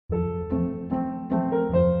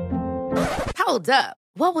Hold up.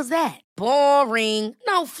 What was that? Boring.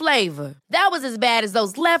 No flavor. That was as bad as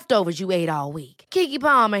those leftovers you ate all week. Keke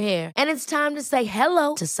Palmer here. And it's time to say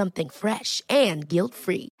hello to something fresh and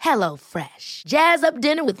guilt-free. Hello Fresh. Jazz up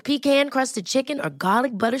dinner with pecan-crusted chicken or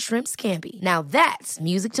garlic butter shrimp scampi. Now that's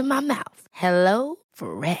music to my mouth. Hello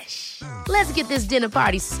Fresh. Let's get this dinner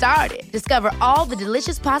party started. Discover all the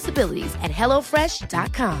delicious possibilities at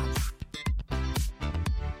hellofresh.com.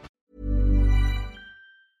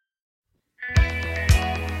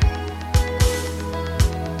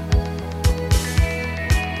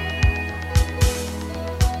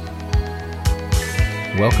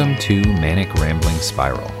 Welcome to Manic Rambling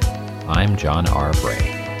Spiral. I'm John R. Bray.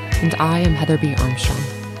 And I am Heather B. Armstrong.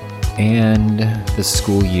 And the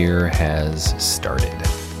school year has started.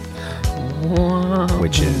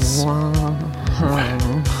 Which is...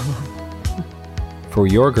 For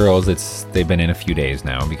your girls, they've been in a few days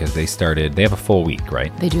now because they have a full week,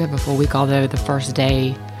 right? They do have a full week, although the first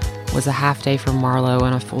day was a half day for Marlo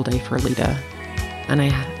and a full day for Lita. And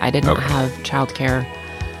I did not have childcare.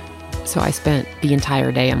 So I spent the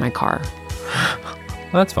entire day in my car.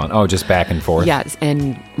 Well, that's fun. Oh, just back and forth? Yes,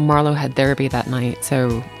 and Marlo had therapy that night,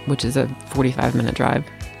 which is a 45-minute drive.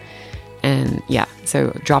 And yeah, so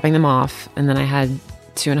dropping them off, and then I had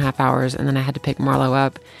 2.5 hours, and then I had to pick Marlo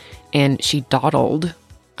up, and she dawdled.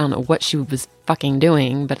 I don't know what she was fucking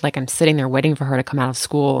doing, but like I'm sitting there waiting for her to come out of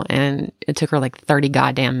school, and it took her like 30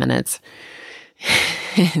 goddamn minutes.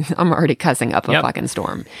 I'm already cussing up a fucking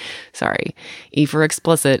storm. Sorry. E for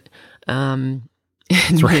explicit. And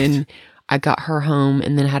then I got her home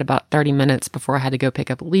and then had about 30 minutes before I had to go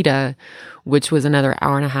pick up Lita, which was another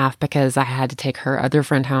hour and a half because I had to take her other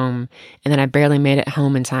friend home. And then I barely made it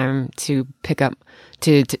home in time to pick up,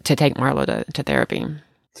 to take Marlo to therapy.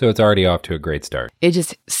 So it's already off to a great start. It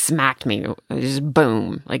just smacked me. It just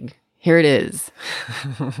boom. Like, here it is.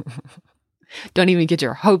 Don't even get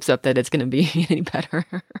your hopes up that it's going to be any better.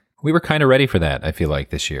 We were kind of ready for that, I feel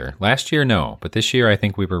like, this year. Last year, no. But this year, I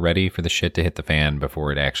think we were ready for the shit to hit the fan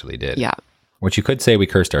before it actually did. Yeah. Which you could say we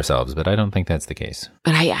cursed ourselves, but I don't think that's the case.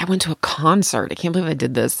 But I went to a concert. I can't believe I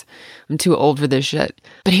did this. I'm too old for this shit.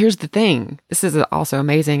 But here's the thing. This is also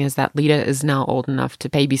amazing is that Lita is now old enough to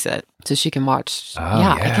babysit. So she can watch.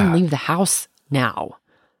 I can leave the house now.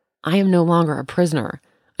 I am no longer a prisoner.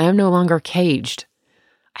 I am no longer caged.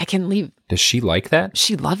 I can leave. Does she like that?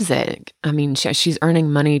 She loves it. I mean, she's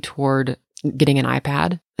earning money toward getting an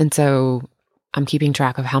iPad. And so I'm keeping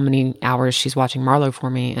track of how many hours she's watching Marlo for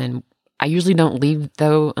me. And I usually don't leave,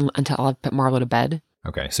 though, until I've put Marlo to bed.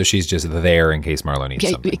 Okay, so she's just there in case Marlo needs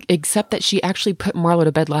something. Except that she actually put Marlo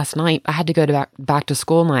to bed last night. I had to go to back to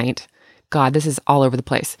school night. God, this is all over the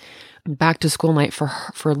place. Back to school night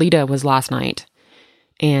for Lita was last night.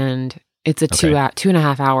 And it's a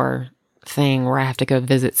 2.5 hour thing where I have to go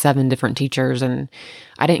visit 7 different teachers, and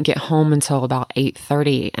I didn't get home until about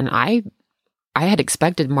 8:30, and I had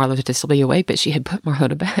expected Marlo to still be awake, but she had put Marlo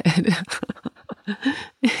to bed.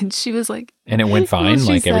 And she was like, and it went fine,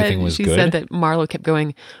 everything was good. She said that Marlo kept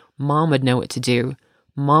going, Mom would know what to do.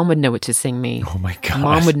 Mom would know what to sing me. Oh my God.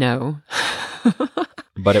 Mom would know.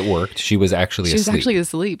 But it worked. She was actually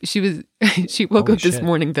asleep. She woke up this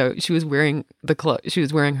morning though. She was wearing she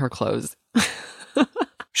was wearing her clothes.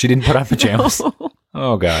 She didn't put on pajamas? No.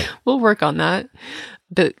 Oh, God. We'll work on that.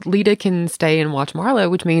 But Lita can stay and watch Marlo,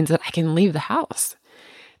 which means that I can leave the house,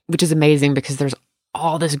 which is amazing because there's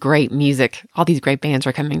all this great music. All these great bands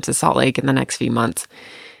are coming to Salt Lake in the next few months.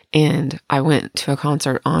 And I went to a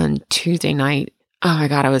concert on Tuesday night. Oh, my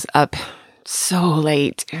God. I was up so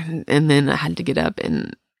late. And then I had to get up,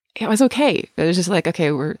 and it was okay. It was just like,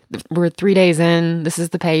 okay, we're 3 days in. This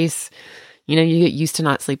is the pace. You know, you get used to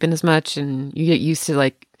not sleeping as much, and you get used to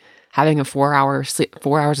like having 4 hours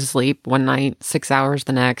of sleep one night, 6 hours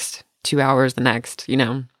the next, 2 hours the next, you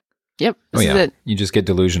know. Yep. This is it. You just get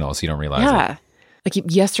delusional so you don't realize it.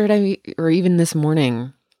 Like yesterday or even this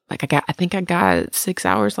morning, like I think I got 6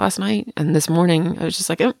 hours last night, and this morning I was just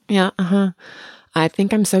like, oh, yeah, I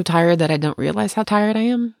think I'm so tired that I don't realize how tired I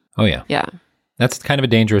am. Oh, yeah. Yeah. That's kind of a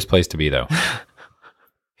dangerous place to be, though.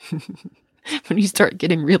 When you start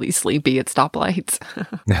getting really sleepy at stoplights.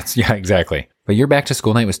 Yeah, exactly. But your back to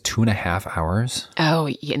school night was 2.5 hours? Oh,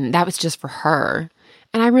 yeah, and that was just for her.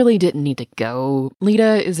 And I really didn't need to go.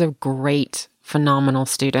 Lita is a great, phenomenal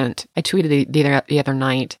student. I tweeted the other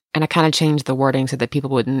night, and I kind of changed the wording so that people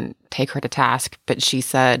wouldn't take her to task. But she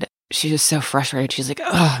said, she was so frustrated. She's like,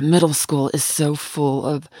 middle school is so full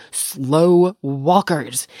of slow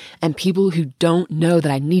walkers and people who don't know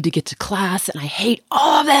that I need to get to class, and I hate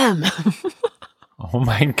all of them. Oh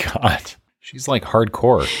my God. She's like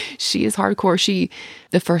hardcore. She is hardcore.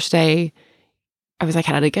 The first day, I was like,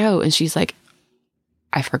 how did it go? And she's like,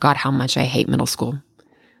 I forgot how much I hate middle school.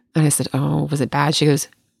 And I said, oh, was it bad? She goes,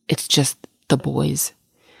 it's just the boys.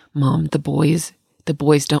 Mom, the boys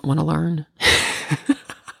don't want to learn.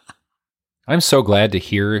 I'm so glad to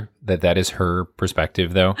hear that is her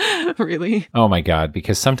perspective, though. Really? Oh my God,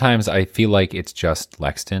 because sometimes I feel like it's just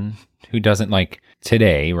Lexton who doesn't like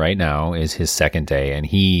today, right now, is his second day, and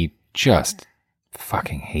he just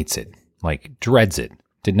fucking hates it. Like, dreads it.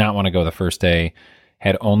 Did not want to go the first day.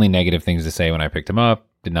 Had only negative things to say when I picked him up.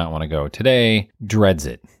 Did not want to go today. Dreads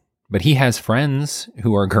it. But he has friends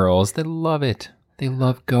who are girls that love it. They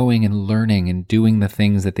love going and learning and doing the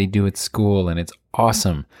things that they do at school, and it's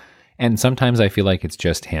awesome. And sometimes I feel like it's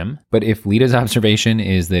just him. But if Lita's observation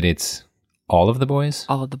is that it's all of the boys,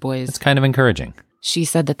 it's kind of encouraging. She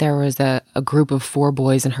said that there was a group of 4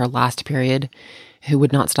 boys in her last period who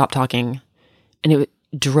would not stop talking. And it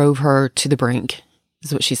drove her to the brink,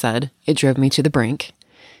 is what she said. It drove me to the brink.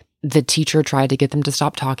 The teacher tried to get them to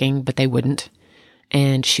stop talking, but they wouldn't.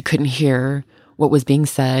 And she couldn't hear what was being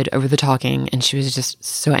said over the talking. And she was just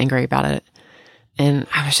so angry about it. And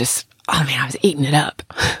I was just, oh man, I was eating it up.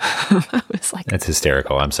 I was like, that's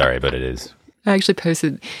hysterical. I'm sorry, but it is. I actually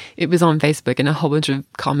posted, it was on Facebook, and a whole bunch of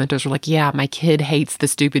commenters were like, yeah, my kid hates the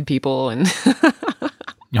stupid people. And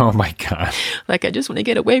oh my God. Like, I just want to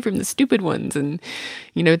get away from the stupid ones. And,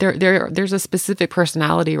 you know, there's a specific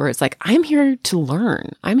personality where it's like, I'm here to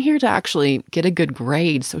learn. I'm here to actually get a good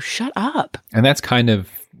grade. So shut up. And that's kind of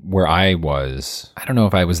where I was. I don't know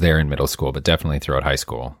if I was there in middle school, but definitely throughout high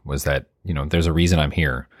school, was that, you know, there's a reason I'm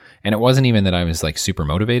here. And it wasn't even that I was like super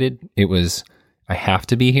motivated. It was, I have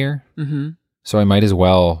to be here. Mm-hmm. So I might as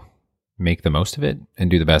well make the most of it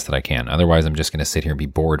and do the best that I can. Otherwise, I'm just going to sit here and be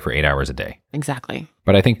bored for 8 hours a day. Exactly.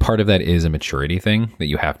 But I think part of that is a maturity thing that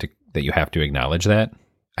you have to acknowledge that.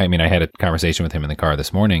 I mean, I had a conversation with him in the car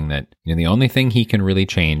this morning that, you know, the only thing he can really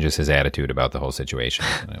change is his attitude about the whole situation.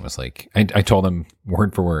 And I was like, I told him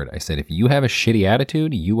word for word. I said, if you have a shitty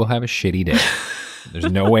attitude, you will have a shitty day.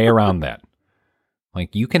 There's no way around that.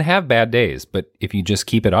 Like, you can have bad days, but if you just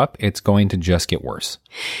keep it up, it's going to just get worse.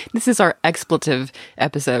 This is our expletive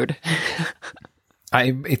episode.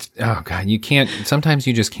 Oh God, sometimes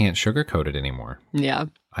you just can't sugarcoat it anymore. Yeah.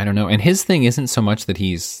 I don't know. And his thing isn't so much that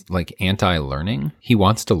he's like anti-learning. He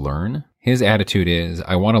wants to learn. His attitude is,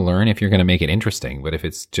 I want to learn if you're going to make it interesting, but if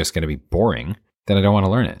it's just going to be boring, then I don't want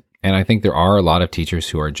to learn it. And I think there are a lot of teachers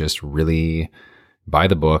who are just really by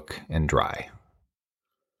the book and dry.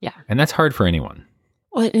 Yeah. And that's hard for anyone.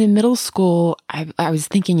 Well, in middle school, I was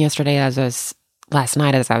thinking yesterday last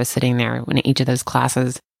night as I was sitting there in each of those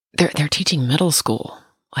classes, they're teaching middle school.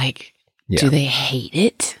 Like, yeah. Do they hate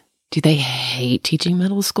it? Do they hate teaching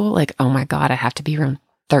middle school? Like, oh my God, I have to be around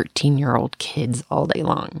 13-year-old kids all day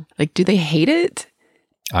long. Like, do they hate it?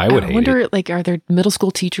 I wonder, like, are there middle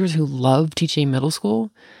school teachers who love teaching middle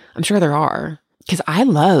school? I'm sure there are. Because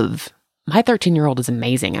my 13-year-old is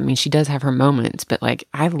amazing. I mean, she does have her moments, but like,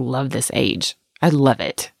 I love this age. I love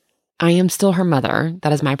it. I am still her mother.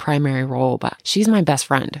 That is my primary role, but she's my best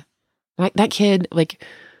friend. Like, that kid, like,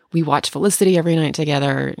 we watch Felicity every night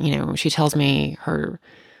together. You know, she tells me her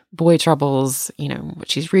boy troubles, you know, what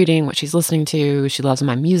she's reading, what she's listening to. She loves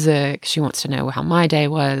my music. She wants to know how my day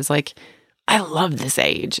was. Like, I love this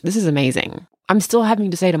age. This is amazing. I'm still having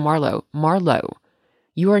to say to Marlo,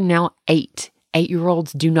 you are now 8.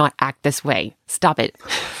 8-year-olds do not act this way. Stop it.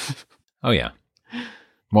 Oh, yeah.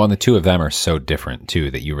 Well, and the two of them are so different, too,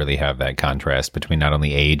 that you really have that contrast between not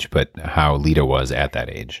only age, but how Lita was at that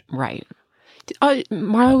age. Right.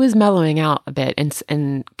 Marlo was mellowing out a bit.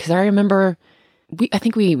 And because I remember, I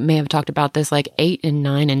think we may have talked about this, like 8 and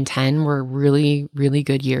 9 and 10 were really, really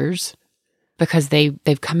good years because they've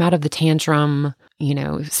come out of the tantrum, you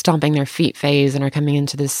know, stomping their feet phase and are coming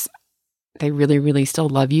into this, they really, really still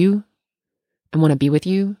love you and want to be with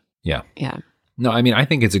you. Yeah. Yeah. No, I mean, I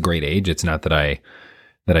think it's a great age. It's not that I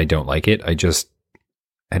don't like it. I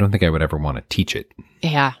don't think I would ever want to teach it.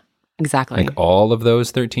 Yeah, exactly. Like all of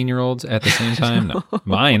those 13-year-olds at the same time? No.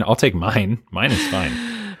 Mine, I'll take mine. Mine is fine.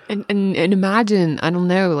 And imagine, I don't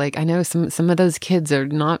know, like I know some of those kids are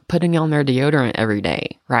not putting on their deodorant every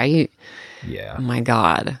day, right? Yeah. Oh my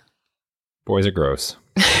God. Boys are gross.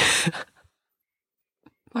 I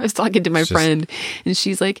was talking to my friend and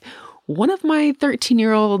she's like, one of my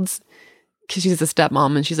 13-year-olds, because she's a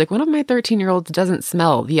stepmom, and she's like, one of my 13-year-olds doesn't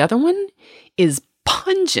smell. The other one is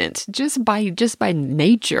pungent just by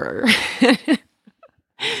nature.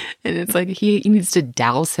 And it's like he needs to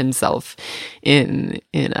douse himself in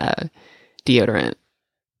a deodorant.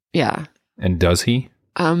 Yeah. And does he?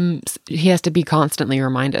 He has to be constantly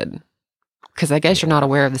reminded. Because I guess you're not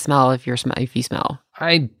aware of the smell if you smell.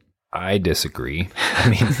 I disagree. I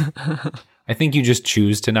mean, I think you just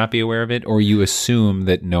choose to not be aware of it, or you assume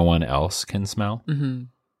that no one else can smell. Mm-hmm.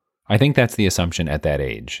 I think that's the assumption at that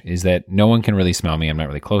age, is that no one can really smell me. I'm not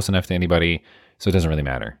really close enough to anybody, so it doesn't really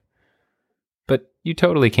matter. But you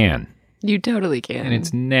totally can. You totally can. And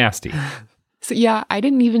it's nasty. So yeah, I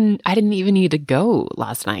didn't even need to go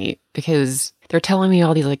last night because they're telling me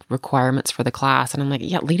all these like requirements for the class. And I'm like,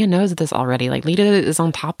 yeah, Lita knows this already. Like Lita is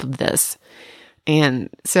on top of this. And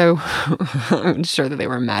so I'm sure that they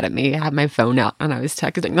were mad at me. I had my phone out and I was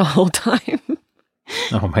texting the whole time.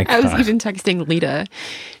 Oh my God. I was even texting Lita.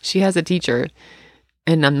 She has a teacher.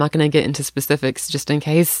 And I'm not going to get into specifics just in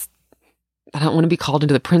case I don't want to be called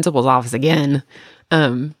into the principal's office again.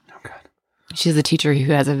 She's a teacher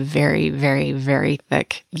who has a very, very, very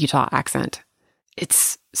thick Utah accent.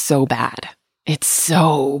 It's so bad. It's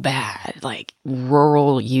so bad. Like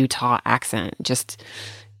rural Utah accent.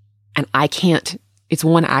 And I can't, it's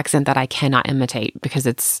one accent that I cannot imitate because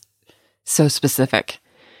it's so specific.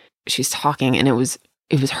 She's talking and it was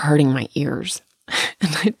hurting my ears.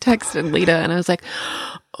 And I texted Lita and I was like,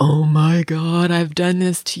 oh my God, I've done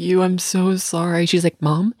this to you. I'm so sorry. She's like,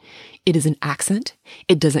 Mom, it is an accent.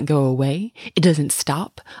 It doesn't go away. It doesn't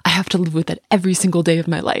stop. I have to live with it every single day of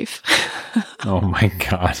my life. Oh my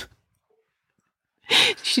God.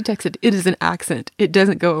 She texted, it is an accent. It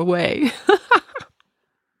doesn't go away.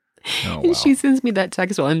 Oh, wow. And she sends me that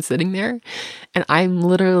text while I'm sitting there. And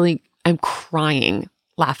I'm crying,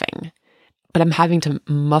 laughing. But I'm having to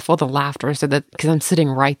muffle the laughter so that, because I'm sitting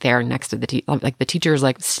right there next to the teacher. Like the teacher is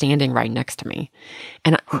like standing right next to me.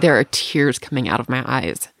 And there are tears coming out of my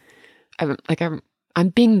eyes. I'm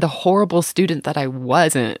being the horrible student that I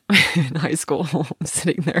wasn't in high school,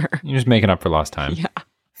 sitting there. You're just making up for lost time. Yeah.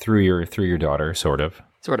 Through your daughter, sort of.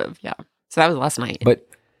 Sort of, yeah. So that was last night. But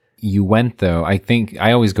you went, though. I think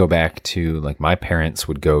I always go back to, like, my parents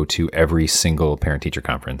would go to every single parent-teacher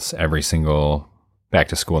conference, every single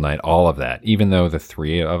back-to-school night, all of that. Even though the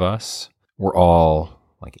three of us were all,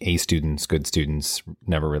 like, A students, good students,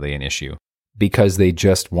 never really an issue. Because they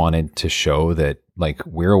just wanted to show that, like,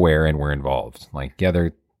 we're aware and we're involved. Like, yeah,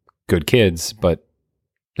 they're good kids, but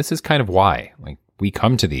this is kind of why. Like, we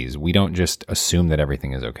come to these. We don't just assume that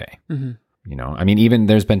everything is okay. Mm-hmm. You know, I mean, even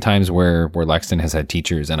there's been times where Lexton has had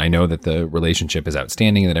teachers, and I know that the relationship is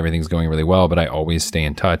outstanding, that everything's going really well, but I always stay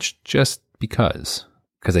in touch just because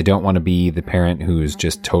I don't want to be the parent who's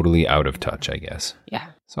just totally out of touch, I guess. Yeah.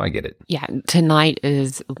 So I get it. Yeah. Tonight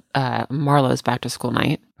is Marlo's back to school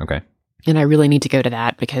night. Okay. And I really need to go to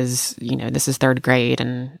that because, you know, this is third grade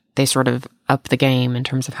and they sort of up the game in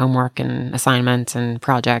terms of homework and assignments and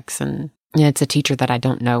projects. And it's a teacher that I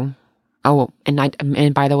don't know. Oh,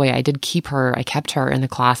 and by the way, I kept her in the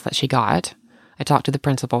class that she got. I talked to the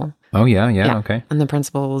principal. Oh, yeah, okay. And the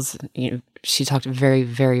principal's, you know, she talked very,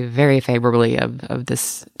 very, very favorably of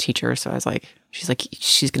this teacher. So I was like,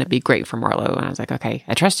 she's going to be great for Marlo. And I was like, okay,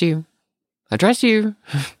 I trust you.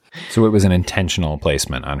 So it was an intentional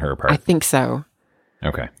placement on her part? I think so.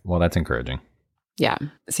 Okay. Well, that's encouraging. Yeah.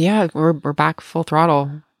 So yeah, we're back full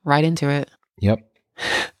throttle, right into it. Yep.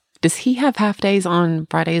 Does he have half days on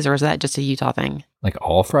Fridays or is that just a Utah thing? Like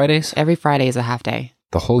all Fridays? Every Friday is a half day.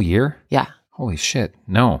 The whole year? Yeah. Holy shit.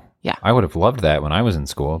 No. Yeah. I would have loved that when I was in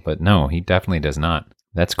school, but no, he definitely does not.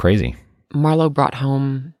 That's crazy. Marlo brought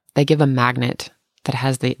home, they give a magnet that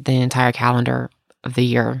has the entire calendar of the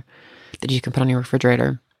year that you can put on your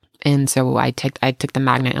refrigerator. And so I took the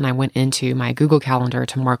magnet and I went into my Google Calendar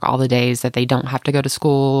to mark all the days that they don't have to go to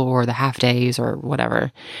school or the half days or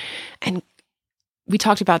whatever. And we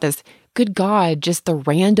talked about this. Good God, just the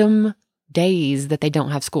random days that they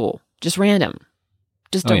don't have school. Just random.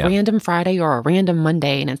 Just a random Friday or a random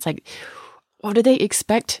Monday. And it's like, what do they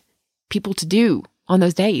expect people to do on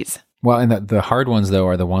those days? Well, and the hard ones, though,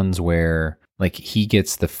 are the ones where, like, he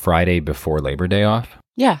gets the Friday before Labor Day off.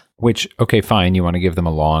 Yeah. Which, okay, fine, you want to give them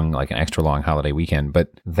an extra long holiday weekend, but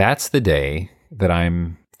that's the day that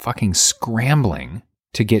I'm fucking scrambling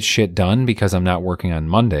to get shit done because I'm not working on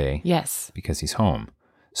Monday. Yes. Because he's home.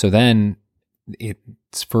 So then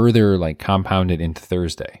it's further, like, compounded into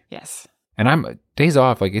Thursday. Yes. And I'm days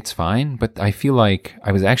off, like, it's fine, but I feel like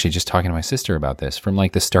I was actually just talking to my sister about this. From,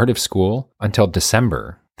 like, the start of school until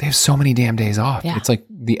December, they have so many damn days off. Yeah. It's like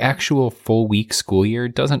the actual full week school year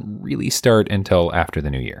doesn't really start until after the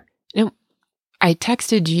new year. You know, I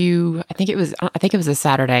texted you, I think it was a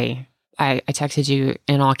Saturday. I texted you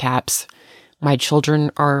in all caps, my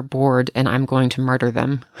children are bored and I'm going to murder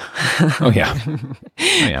them. Oh,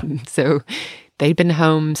 yeah. So they'd been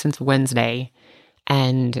home since Wednesday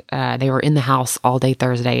and they were in the house all day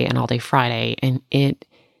Thursday and all day Friday. And it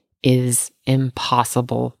is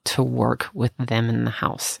impossible to work with them in the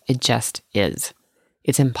house. It just is.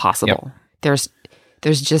 It's impossible. Yep. there's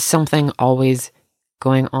just something always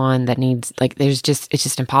going on that needs, like, it's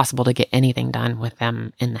just impossible to get anything done with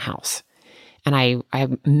them in the house. And I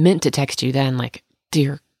meant to text you then, like,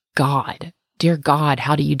 dear God,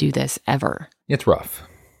 how do you do this ever? It's rough.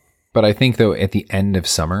 But I think, though, at the end of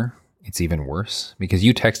summer, it's even worse because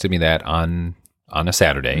you texted me that on a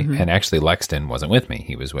Saturday, and actually Lexton wasn't with me.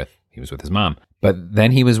 He was with his mom. But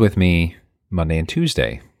then he was with me Monday and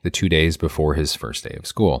Tuesday, the 2 days before his first day of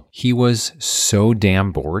school. He was so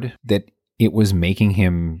damn bored that it was making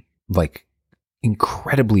him like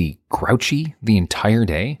incredibly grouchy the entire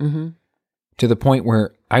day, to the point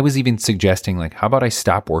where I was even suggesting, like, how about I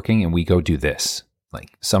stop working and we go do this? Like,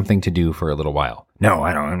 something to do for a little while. No,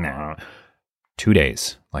 I don't know. 2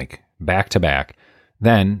 days, like, back to back.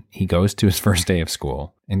 Then he goes to his first day of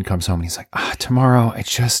school and comes home and he's like, tomorrow I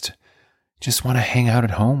just want to hang out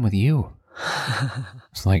at home with you.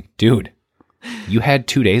 It's like, dude, you had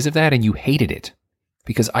 2 days of that and you hated it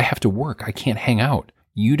because I have to work. I can't hang out.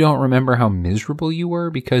 You don't remember how miserable you were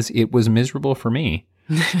because it was miserable for me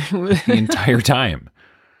the entire time.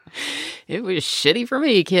 It was shitty for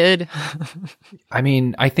me, kid. I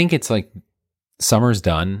mean, I think it's like summer's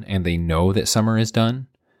done and they know that summer is done.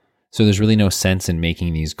 So there's really no sense in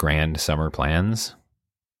making these grand summer plans.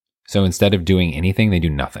 So instead of doing anything, they do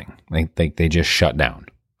nothing. They just shut down.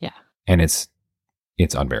 Yeah. And it's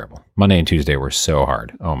unbearable. Monday and Tuesday were so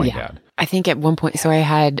hard. Oh my God. I think at one point, so I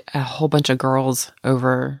had a whole bunch of girls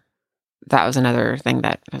over. That was another thing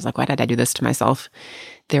that I was like, why did I do this to myself?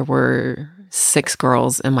 There were 6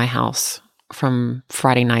 girls in my house from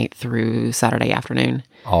Friday night through Saturday afternoon.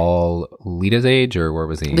 All Lita's age, or where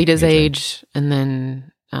was he? Lita's age, and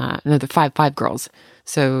then the five girls.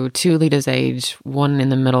 So 2 Lita's age, 1 in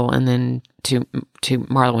the middle, and then two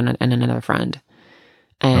Marlo and another friend.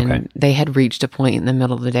 And they had reached a point in the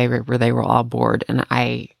middle of the day where they were all bored, and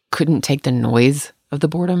I couldn't take the noise of the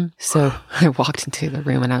boredom. So I walked into the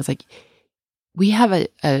room and I was like, we have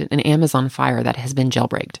an Amazon Fire that has been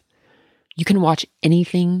jailbreaked. You can watch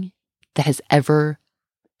anything that has ever,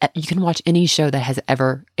 you can watch any show that has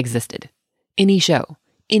ever existed. Any show,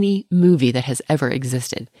 any movie that has ever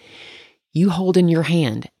existed. You hold in your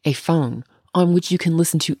hand a phone on which you can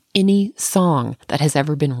listen to any song that has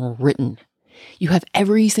ever been written. You have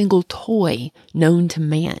every single toy known to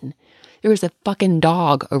man. There was a fucking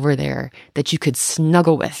dog over there that you could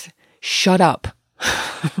snuggle with. Shut up.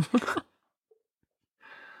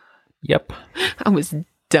 Yep. I was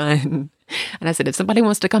done. And I said, if somebody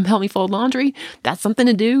wants to come help me fold laundry, that's something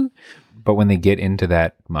to do. But when they get into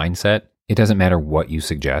that mindset, it doesn't matter what you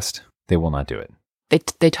suggest. They will not do it.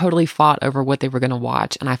 They totally fought over what they were going to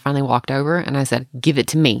watch. And I finally walked over and I said, give it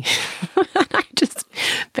to me. I just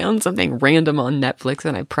found something random on Netflix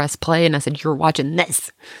and I pressed play and I said, you're watching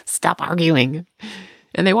this. Stop arguing.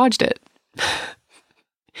 And they watched it.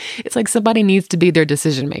 It's like somebody needs to be their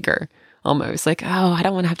decision maker. Almost like, oh, I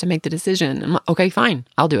don't want to have to make the decision. I'm like, okay, fine.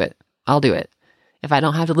 I'll do it. If I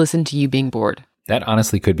don't have to listen to you being bored. That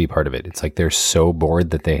honestly could be part of it. It's like they're so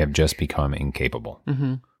bored that they have just become incapable.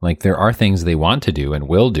 Like there are things they want to do and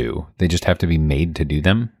will do. They just have to be made to do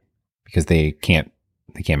them because they can't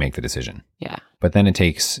make the decision. Yeah. But then it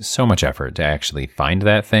takes so much effort to actually find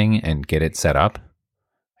that thing and get it set up.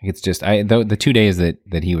 Like it's just, the 2 days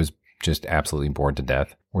that he was just absolutely bored to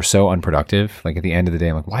death were so unproductive. Like at the end of the day,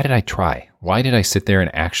 I'm like, why did I try? Why did I sit there and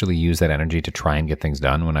actually use that energy to try and get things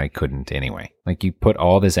done when I couldn't anyway? Like you put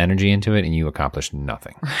all this energy into it and you accomplished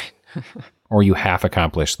nothing. Right. Or you half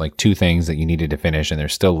accomplished like 2 things that you needed to finish and they're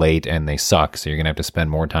still late and they suck. So you're going to have to spend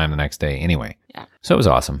more time the next day anyway. Yeah. So it was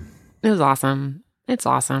awesome. It was awesome. It's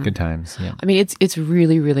awesome. Good times. Yeah. I mean, it's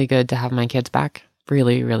really, really good to have my kids back.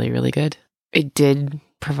 Really, really, really good. It did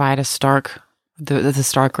provide the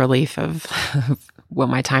stark relief of what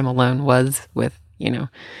my time alone was with, it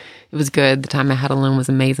was good. The time I had alone was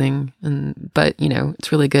amazing. But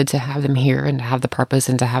it's really good to have them here and to have the purpose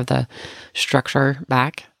and to have the structure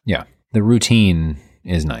back. Yeah. The routine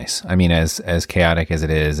is nice. I mean, as chaotic as it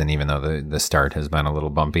is, and even though the start has been a little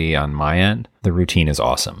bumpy on my end, the routine is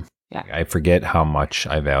awesome. Yeah. I forget how much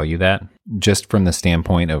I value that just from the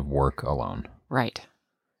standpoint of work alone. Right.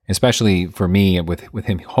 Especially for me with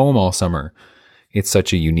him home all summer, it's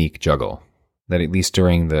such a unique juggle that at least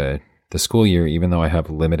during the school year, even though I have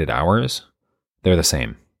limited hours, they're the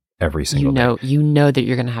same every single day. You know that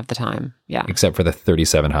you're going to have the time. Yeah. Except for the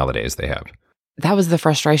 37 holidays they have. That was the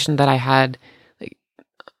frustration that I had. Like,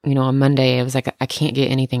 on Monday, I was like, I can't get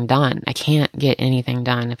anything done. I can't get anything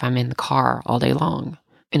done if I'm in the car all day long.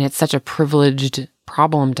 And it's such a privileged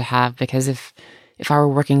problem to have because if I were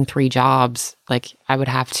working 3 jobs, like I would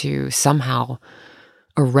have to somehow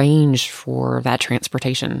arrange for that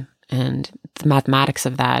transportation. And the mathematics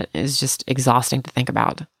of that is just exhausting to think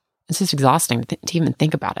about. It's just exhausting to even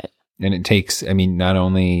think about it. And it takes, I mean, not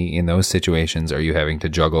only in those situations are you having to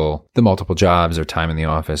juggle the multiple jobs or time in the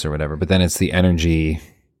office or whatever, but then it's the energy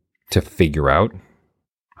to figure out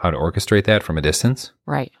how to orchestrate that from a distance.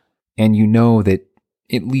 Right. And you know that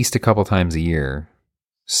at least a couple times a year,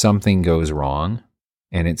 something goes wrong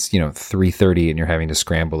and it's, 3:30 and you're having to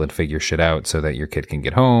scramble and figure shit out so that your kid can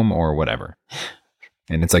get home or whatever.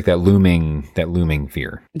 And it's like that looming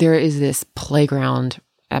fear. There is this playground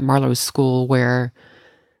at Marlowe's school where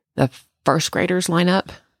the first graders line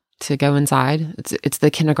up to go inside. It's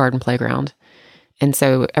the kindergarten playground. And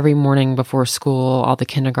so every morning before school, all the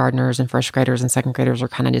kindergartners and first graders and second graders are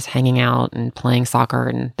kind of just hanging out and playing soccer,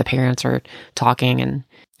 and the parents are talking. And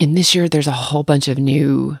this year there's a whole bunch of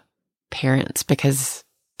new parents because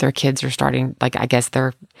their kids are starting, like, I guess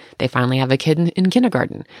they finally have a kid in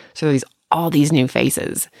kindergarten. So there's all these new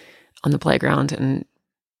faces on the playground, and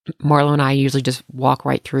Marlo and I usually just walk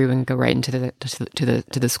right through and go right into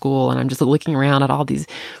the school, and I'm just looking around at all these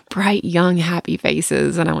bright, young, happy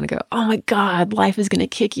faces, and I want to go, oh my God, life is going to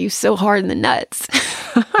kick you so hard in the nuts.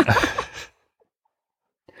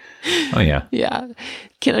 Oh yeah. Yeah.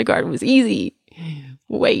 Kindergarten was easy.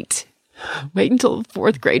 Wait until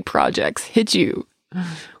fourth grade projects hit you.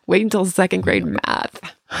 Wait until second grade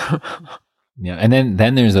math. Yeah. And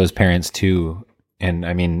then there's those parents too. And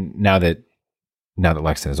I mean, now that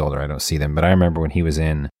Lexton is older, I don't see them, but I remember when he was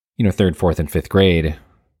in, third, fourth, and fifth grade,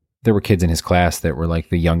 there were kids in his class that were like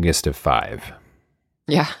the youngest of 5.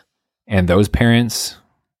 Yeah. And those parents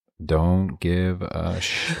don't give a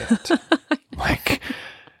shit. Like,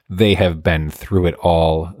 they have been through it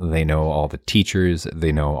all. They know all the teachers.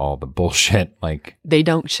 They know all the bullshit. Like, they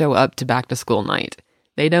don't show up to back to school night.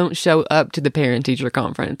 They don't show up to the parent teacher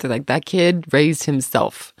conference. They're like, that kid raised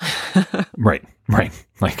himself. Right.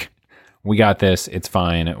 Like, we got this. It's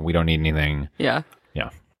fine. We don't need anything. Yeah. Yeah.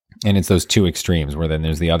 And it's those two extremes where then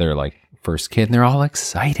there's the other, like, first kid and they're all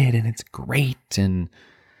excited and it's great. And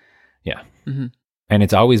yeah. Mm-hmm. And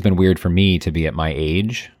it's always been weird for me to be at my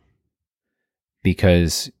age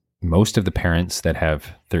because most of the parents that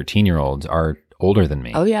have 13-year-olds are older than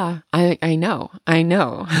me. Oh, yeah. I know.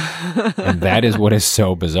 And that is what is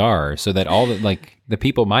so bizarre. So that all the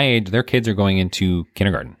people my age, their kids are going into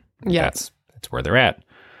kindergarten. Yeah. That's where they're at.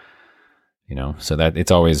 So that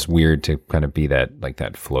it's always weird to kind of be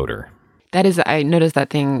that floater. That is, I noticed that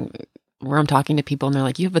thing where I'm talking to people and they're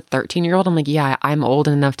like, you have a 13-year-old? I'm like, yeah, I'm old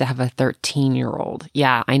enough to have a 13-year-old.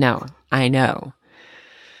 Yeah, I know.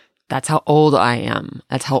 That's how old I am.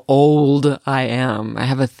 I have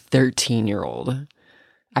a 13-year-old.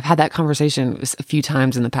 I've had that conversation a few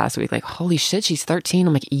times in the past week. Like, holy shit, she's 13.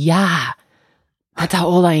 I'm like, yeah, that's how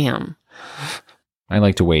old I am. I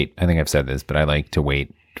like to wait. I think I've said this, but I like to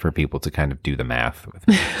wait for people to kind of do the math with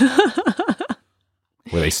me.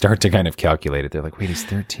 Where they start to kind of calculate it. They're like, wait, he's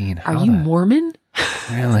 13. Are you Mormon?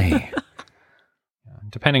 Really?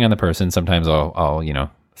 Depending on the person, sometimes I'll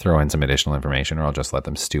throw in some additional information, or I'll just let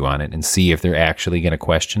them stew on it and see if they're actually going to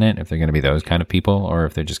question it, if they're going to be those kind of people, or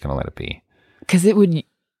if they're just going to let it be. Because it would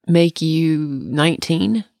make you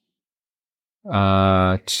 19?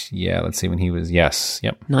 Yeah, let's see when he was, yes,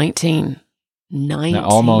 yep. 19. Now,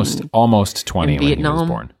 almost 20 in when Vietnam, he was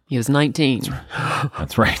born. He was 19.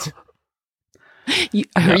 That's right.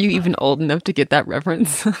 Are you even old enough to get that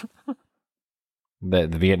reference? The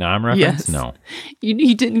Vietnam reference? Yes. No.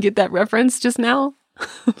 You didn't get that reference just now?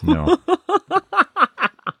 No.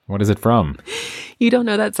 What is it from? You don't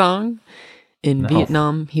know that song? In No.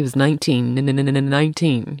 Vietnam, he was 19.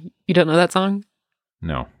 19. You don't know that song?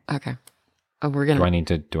 No. Okay. Oh, we're gonna. Do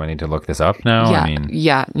I need to look this up now? Yeah,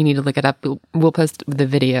 yeah. You need to look it up. We'll post the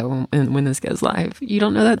video when this goes live. You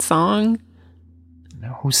don't know that song? No.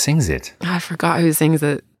 Who sings it? I forgot who sings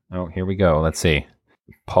it. Oh, here we go. Let's see.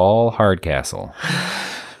 Paul Hardcastle.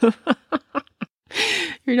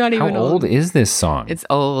 You're not even How old is this song? It's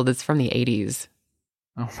old. It's from the 80s.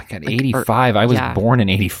 Oh my God, 85. I was born in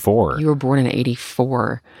 84. You were born in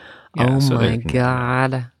 84. Yeah, oh my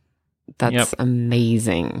God. That's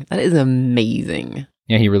amazing. That is amazing.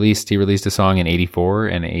 Yeah, he released a song in 84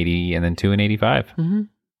 and 80 and then 2 in 85. Mm-hmm.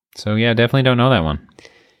 So yeah, definitely don't know that one.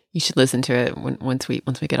 You should listen to it once we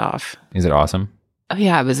get off. Is it awesome? Oh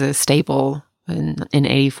yeah, it was a staple in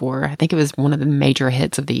 84. I think it was one of the major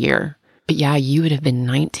hits of the year. But yeah, you would have been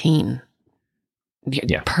 19.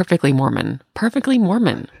 Yeah. Perfectly Mormon. Perfectly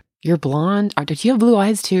Mormon. You're blonde. Did you have blue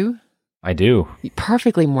eyes too? I do.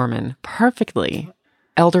 Perfectly Mormon. Perfectly.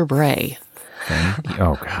 Elder Bray.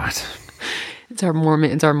 Oh God. It's our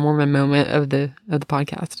Mormon moment of the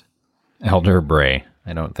podcast. Elder Bray.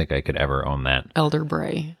 I don't think I could ever own that. Elder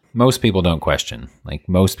Bray. Most people don't question. Like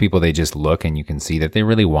most people, they just look and you can see that they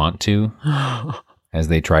really want to as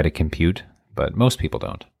they try to compute, but most people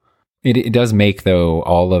don't. It does make, though,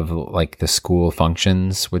 all of like the school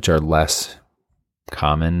functions, which are less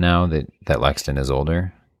common now that Lexington is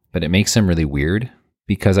older, but it makes them really weird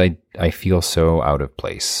because I feel so out of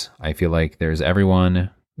place. I feel like there's everyone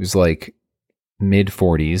who's like mid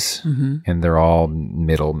 40s and they're all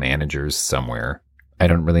middle managers somewhere. I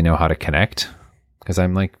don't really know how to connect because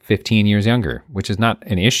I'm like 15 years younger, which is not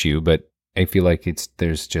an issue, but I feel like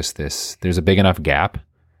there's a big enough gap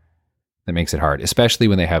that makes it hard, especially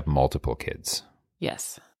when they have multiple kids.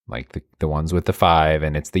 Yes. Like the ones with the 5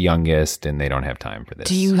 and it's the youngest and they don't have time for this.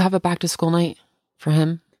 Do you have a back to school night for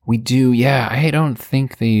him? We do, yeah. I don't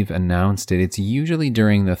think they've announced it. It's usually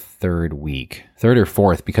during the third or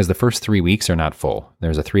fourth, because the first 3 weeks are not full.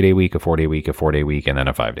 There's a 3-day week, a 4-day week, a 4-day week, and then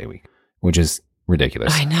a 5-day week, which is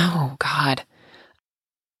ridiculous. I know, God.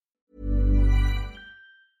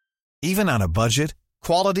 Even on a budget,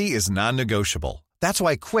 quality is non-negotiable. That's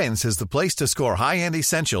why Quince is the place to score high-end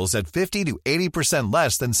essentials at 50 to 80%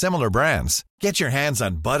 less than similar brands. Get your hands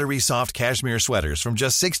on buttery soft cashmere sweaters from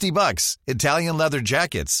just $60, Italian leather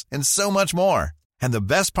jackets, and so much more. And the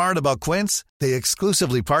best part about Quince, they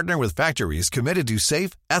exclusively partner with factories committed to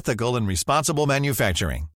safe, ethical, and responsible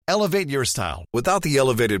manufacturing. Elevate your style without the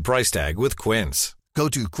elevated price tag with Quince. Go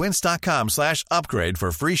to quince.com/upgrade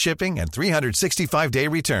for free shipping and 365-day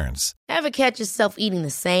returns. Ever catch yourself eating the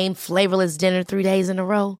same flavorless dinner 3 days in a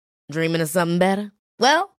row? Dreaming of something better?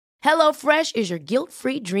 Well, HelloFresh is your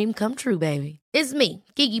guilt-free dream come true, baby. It's me,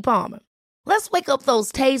 Keke Palmer. Let's wake up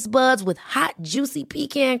those taste buds with hot, juicy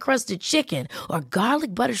pecan-crusted chicken or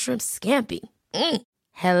garlic butter shrimp scampi.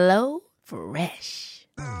 Hello Fresh.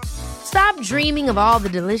 Stop dreaming of all the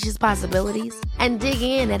delicious possibilities and dig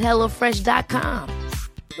in at HelloFresh.com.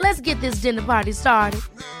 Let's get this dinner party started.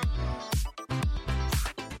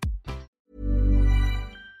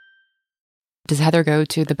 Does Heather go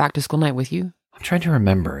to the back to school night with you? I'm trying to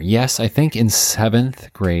remember. Yes, I think in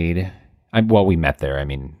 7th grade, we met there. I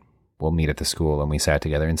mean, we'll meet at the school and we sat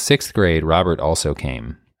together. In 6th grade, Robert also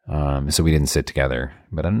came. So we didn't sit together,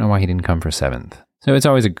 but I don't know why he didn't come for 7th. So it's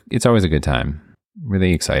always a good time.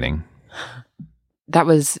 Really exciting. That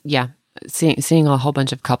was, seeing a whole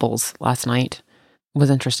bunch of couples last night was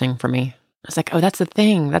interesting for me. I was like, oh, that's a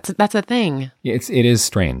thing. That's a thing. Yeah, it is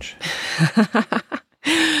strange.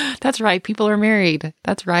 That's right. People are married.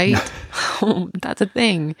 That's right. That's a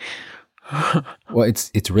thing. Well,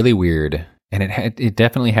 it's really weird. And it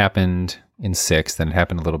definitely happened in 6th and it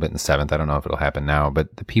happened a little bit in 7th. I don't know if it'll happen now,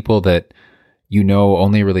 but the people that you know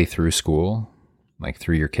only really through school, like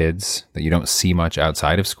through your kids, that you don't see much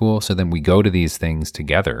outside of school. So then we go to these things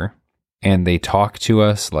together and they talk to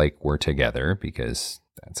us like we're together because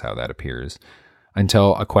that's how that appears,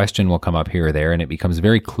 until a question will come up here or there and it becomes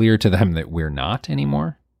very clear to them that we're not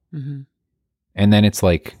anymore. Mm-hmm. And then it's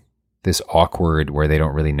like this awkward where they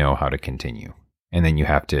don't really know how to continue. And then you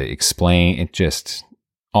have to explain it just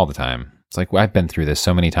all the time. It's like, well, I've been through this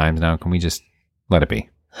so many times now. Can we just let it be?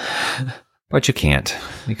 But you can't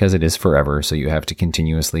because it is forever. So you have to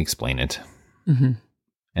continuously explain it. Mm-hmm.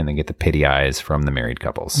 And then get the pity eyes from the married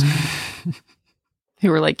couples. Who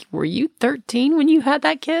were like, were you 13 when you had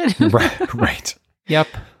that kid? Right. Yep.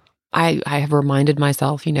 I have reminded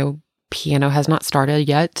myself, piano has not started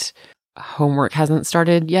yet. Homework hasn't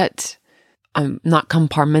started yet. I'm not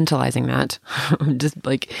compartmentalizing that. I'm just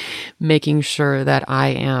like making sure that I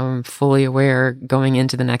am fully aware going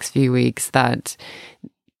into the next few weeks that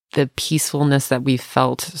the peacefulness that we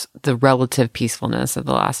felt, the relative peacefulness of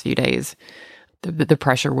the last few days, the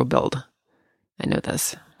pressure will build. I know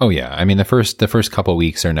this. Oh yeah. I mean, the first couple of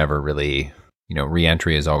weeks are never really,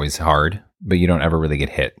 re-entry is always hard, but you don't ever really get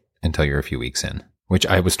hit until you're a few weeks in, which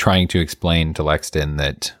I was trying to explain to Lexington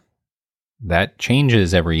that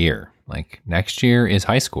changes every year. Like next year is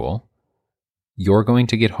high school. You're going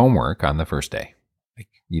to get homework on the first day. Like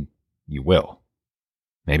you will.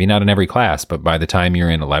 Maybe not in every class, but by the time you're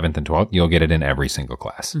in 11th and 12th, you'll get it in every single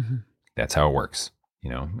class. Mm-hmm. That's how it works,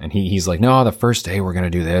 And he's like, no, the first day we're going to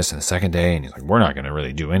do this, and the second day, and he's like, we're not going to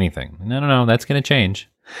really do anything. No, that's going to change.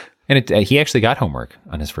 And he actually got homework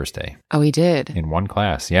on his first day. Oh, he did? In one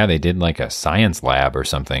class. Yeah, they did like a science lab or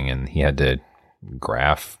something, and he had to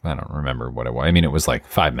graph. I don't remember what it was. I mean, it was like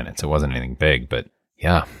 5 minutes. It wasn't anything big, but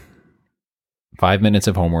yeah. 5 minutes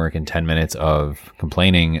of homework and 10 minutes of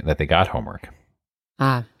complaining that they got homework.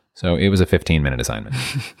 So it was a 15-minute assignment.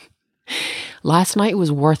 Last night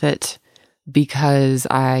was worth it because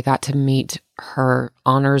I got to meet her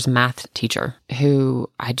honors math teacher, who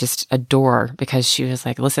I just adore because she was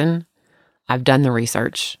like, listen, I've done the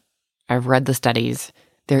research. I've read the studies.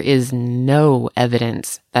 there is no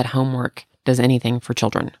evidence that homework does anything for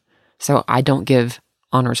children. So I don't give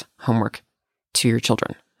honors homework to your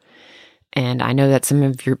children. And I know that some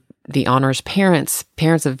of the honors parents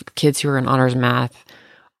of kids who are in honors math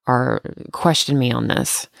are question me on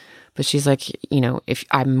this. But she's like, if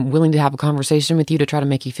I'm willing to have a conversation with you to try to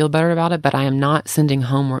make you feel better about it, but I am not sending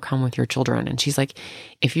homework home with your children. And she's like,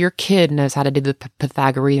 if your kid knows how to do the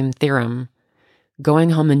Pythagorean theorem,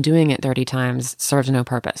 going home and doing it 30 times serves no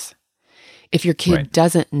purpose. If your kid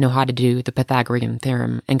doesn't know how to do the Pythagorean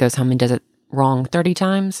theorem and goes home and does it wrong 30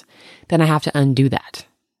 times, then I have to undo that.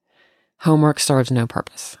 Homework serves no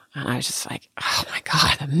purpose. And I was just like, oh my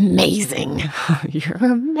God, amazing. You're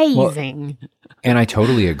amazing. Well, and I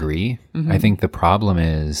totally agree. I think the problem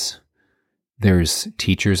is there's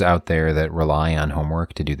teachers out there that rely on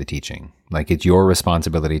homework to do the teaching. Like, it's your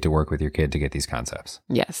responsibility to work with your kid to get these concepts.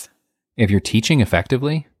 Yes. If you're teaching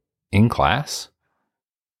effectively in class,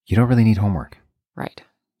 you don't really need homework. Right.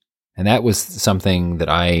 And that was something that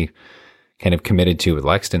I kind of committed to with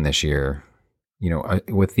Lexton this year.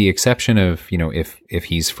 With the exception of, if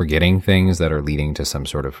he's forgetting things that are leading to some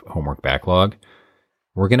sort of homework backlog,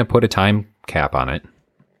 we're going to put a time cap on it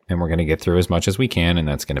and we're going to get through as much as we can. And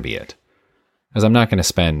that's going to be it. Because I'm not going to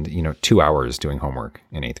spend, 2 hours doing homework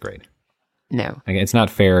in 8th grade. No. It's not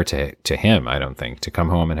fair to him, I don't think, to come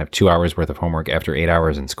home and have 2 hours worth of homework after 8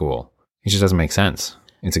 hours in school. It just doesn't make sense.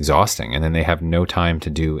 It's exhausting. And then they have no time to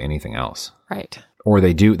do anything else. Right. Or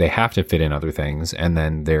they have to fit in other things. And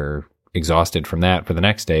then they're exhausted from that for the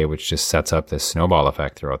next day, which just sets up this snowball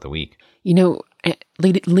effect throughout the week.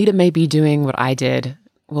 Lita may be doing what I did.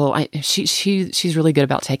 Well, she's really good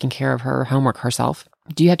about taking care of her homework herself.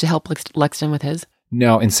 Do you have to help Lexton with his?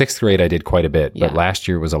 No, in 6th grade I did quite a bit, but last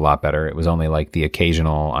year was a lot better. It was only like the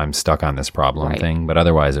occasional I'm stuck on this problem thing, but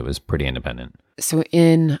otherwise it was pretty independent. So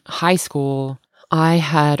in high school, I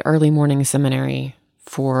had early morning seminary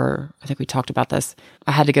I think we talked about this.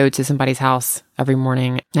 I had to go to somebody's house every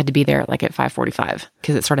morning. I had to be there like at 5:45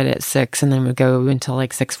 because it started at 6 and then would go until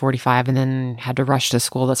like 6:45 and then had to rush to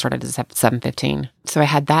school that started at 7:15. So I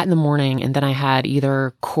had that in the morning and then I had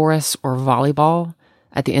either chorus or volleyball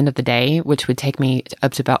at the end of the day, which would take me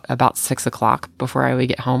up to about 6 o'clock before I would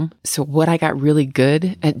get home. So what I got really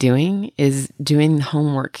good at doing is doing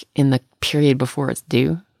homework in the period before it's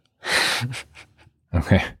due.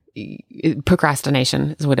 Okay.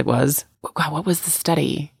 Procrastination is what it was. God, what was the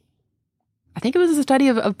study? I think it was a study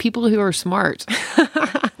of people who are smart.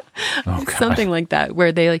 Something like that,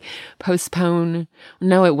 where they like postpone.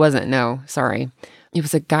 No, it wasn't. No, sorry. It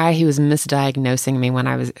was a guy who was misdiagnosing me when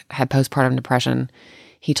I had postpartum depression.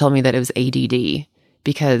 He told me that it was ADD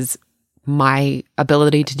because my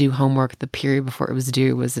ability to do homework the period before it was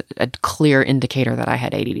due was a clear indicator that I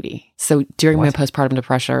had ADD. So during my postpartum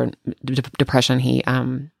depression,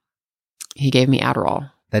 he gave me Adderall.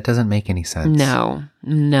 That doesn't make any sense. No.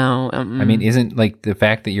 I mean, isn't like the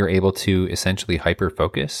fact that you're able to essentially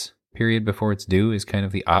hyper-focus period before it's due is kind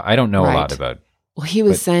of I don't know a lot about. Well, he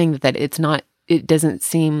was saying that it doesn't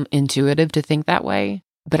seem intuitive to think that way,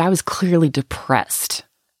 but I was clearly depressed.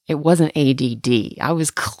 It wasn't ADD. I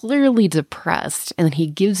was clearly depressed. And then he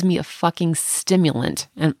gives me a fucking stimulant.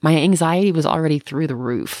 And my anxiety was already through the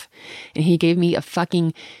roof. And he gave me a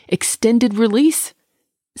fucking extended release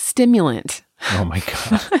stimulant. Oh my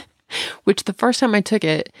God. Which the first time I took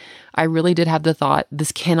it, I really did have the thought,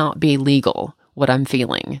 this cannot be legal, what I'm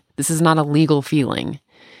feeling. This is not a legal feeling.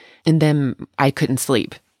 And then I couldn't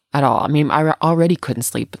sleep at all. I mean, I already couldn't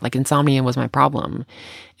sleep. Like insomnia was my problem.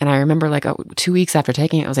 And I remember like 2 weeks after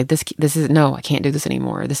taking it, I was like, this is, no, I can't do this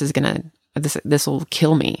anymore. This will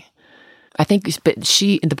kill me. I think, but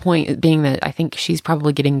the point being that I think she's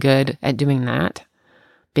probably getting good at doing that,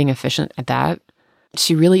 being efficient at that.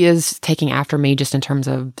 She really is taking after me just in terms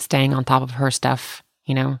of staying on top of her stuff,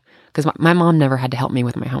 because my mom never had to help me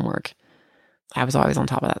with my homework. I was always on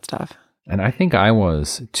top of that stuff. And I think I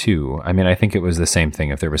was too. I mean, I think it was the same thing.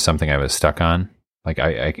 If there was something I was stuck on, like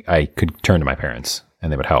I could turn to my parents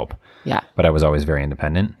and they would help. Yeah. But I was always very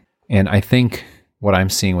independent. And I think what I'm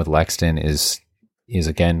seeing with Lexton is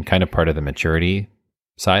again, kind of part of the maturity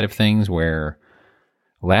side of things, where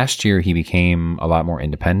last year he became a lot more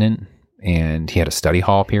independent and he had a study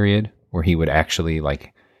hall period where he would actually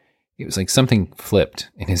it was like something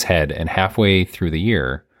flipped in his head. And halfway through the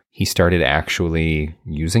year, he started actually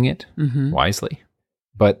using it wisely.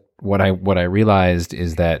 But what I realized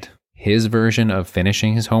is that his version of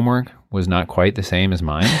finishing his homework was not quite the same as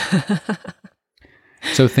mine.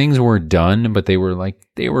 So things were done, but they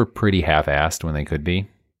were pretty half-assed when they could be.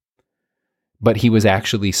 But he was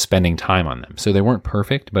actually spending time on them. So they weren't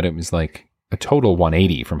perfect, but it was like a total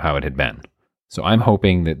 180 from how it had been. So I'm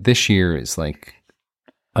hoping that this year is like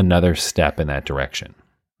another step in that direction.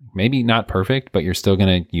 Maybe not perfect, but you're still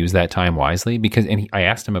going to use that time wisely because, I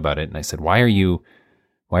asked him about it and I said, why are you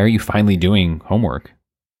finally doing homework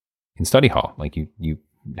in study hall? Like you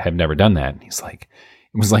have never done that. And he's like,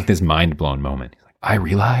 it was like this mind blown moment. He's like, I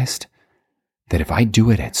realized that if I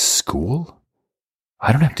do it at school,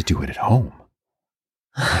 I don't have to do it at home.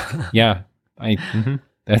 Yeah,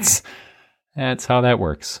 that's how that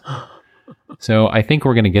works. So I think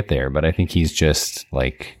we're going to get there, but I think he's just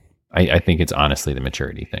like, I think it's honestly the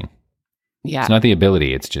maturity thing. Yeah. It's not the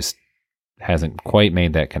ability. It's just hasn't quite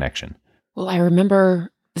made that connection. Well, I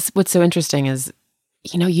remember what's so interesting is,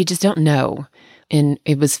 you just don't know. And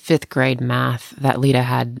it was 5th grade math that Lita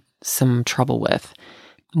had some trouble with.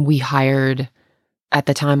 We hired, at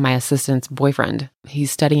the time, my assistant's boyfriend.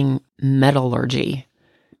 He's studying metallurgy.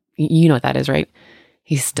 You know what that is, right?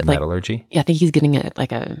 He's Metallurgy? I think he's getting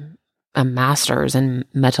a master's in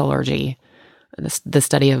metallurgy, the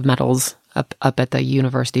study of metals up at the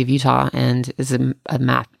University of Utah, and is a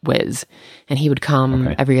math whiz. And he would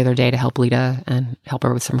come every other day to help Lita and help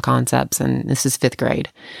her with some concepts. And this is 5th grade.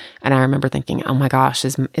 And I remember thinking, oh my gosh,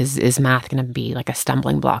 is math going to be like a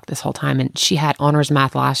stumbling block this whole time? And she had honors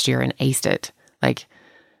math last year and aced it. Like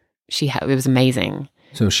it was amazing.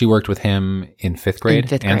 So she worked with him in 5th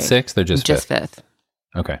grade, and 6th? They're just 5th.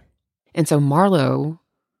 Okay. And so Marlo,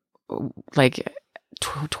 like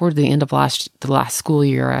toward the end of the last school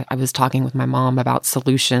year, I was talking with my mom about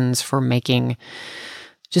solutions for making,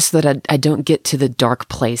 just so that I don't get to the dark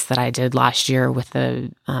place that I did last year with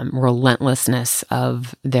the relentlessness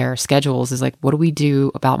of their schedules. Is like, what do we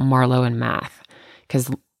do about Marlo and math?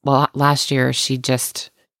 Because last year she had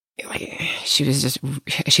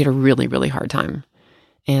a really, really hard time.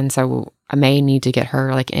 And so I may need to get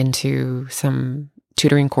her like into some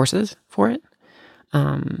tutoring courses for it.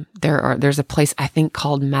 There's a place I think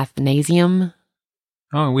called Mathnasium.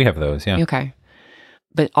 Oh, we have those, yeah. Okay.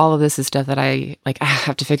 But all of this is stuff that I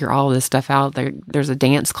have to figure all of this stuff out. There's a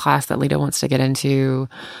dance class that Lita wants to get into.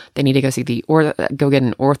 They need to go see go get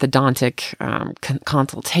an orthodontic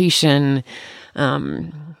consultation. Blah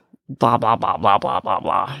blah blah blah blah blah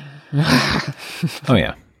blah. Oh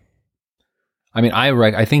yeah. I mean,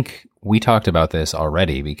 I think we talked about this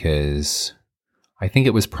already because I think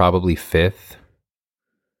it was probably 5th.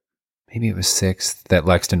 Maybe it was 6th that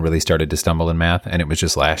Lexton really started to stumble in math. And it was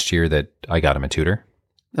just last year that I got him a tutor.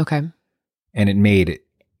 Okay. And it made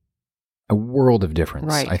a world of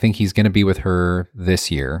difference. Right. I think he's going to be with her this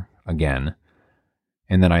year again.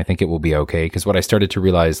 And then I think it will be okay. Because what I started to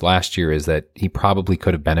realize last year is that he probably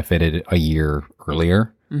could have benefited a year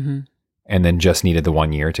earlier. Mm-hmm. And then just needed the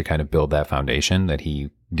 1 year to kind of build that foundation that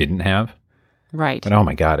he didn't have. Right. But oh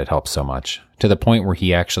my God, it helps so much. To the point where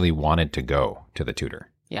he actually wanted to go to the tutor.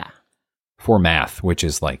 Yeah. For math, which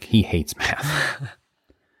is like, he hates math.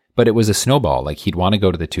 But it was a snowball. Like he'd want to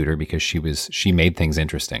go to the tutor because she made things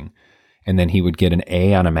interesting. And then he would get an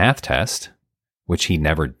A on a math test, which he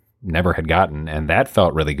never had gotten. And that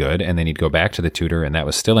felt really good. And then he'd go back to the tutor and that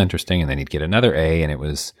was still interesting. And then he'd get another A and it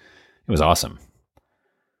was awesome.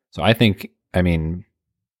 So I think,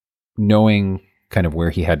 knowing kind of where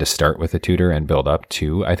he had to start with a tutor and build up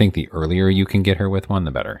to, I think the earlier you can get her with one,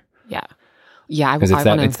 the better. Yeah. Yeah. Because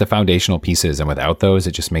it's the foundational pieces. And without those,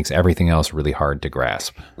 it just makes everything else really hard to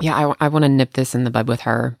grasp. Yeah. I want to nip this in the bud with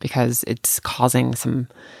her because it's causing some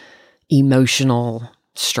emotional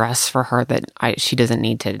stress for her that she doesn't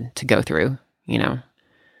need to go through, Yeah.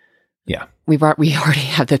 We already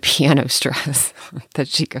have the piano stress that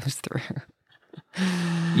she goes through.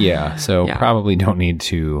 Yeah. So probably don't need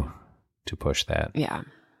to push that. Yeah.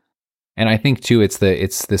 And I think too, it's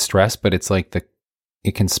the stress, but it's like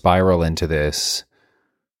it can spiral into this,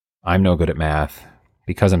 I'm no good at math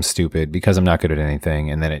because I'm stupid, because I'm not good at anything.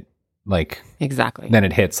 And then exactly. Then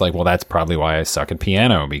it hits like, well, that's probably why I suck at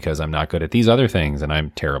piano because I'm not good at these other things and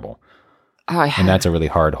I'm terrible. And that's a really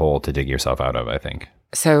hard hole to dig yourself out of, I think.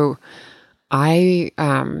 So I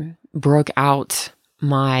broke out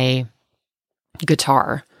my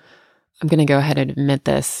guitar. I'm going to go ahead and admit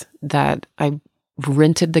this, that I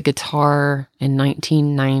rented the guitar in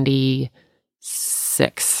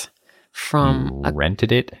 1996 from...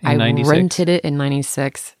 rented it in 96? I rented it in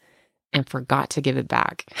 96 and forgot to give it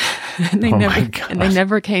back. and they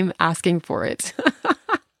never came asking for it.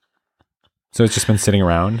 So it's just been sitting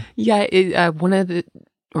around? Yeah, one of the,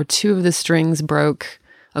 or two of the strings broke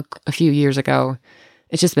a few years ago.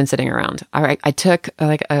 It's just been sitting around. I took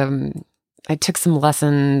some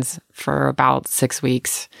lessons for about 6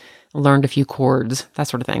 weeks, learned a few chords, that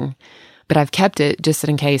sort of thing. But I've kept it just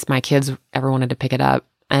in case my kids ever wanted to pick it up.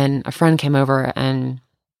 And a friend came over and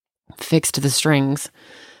fixed the strings,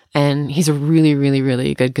 and he's a really, really,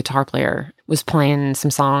 really good guitar player, was playing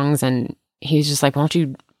some songs, and he's just like, why don't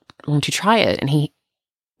you try it? And he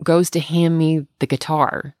goes to hand me the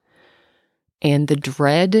guitar, and the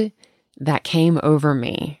dread that came over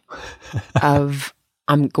me of,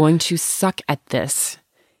 I'm going to suck at this.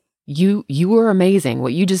 You were amazing.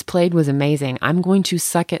 What you just played was amazing. I'm going to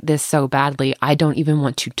suck at this so badly, I don't even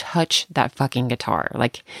want to touch that fucking guitar.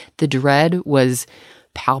 Like, the dread was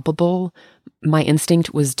palpable. My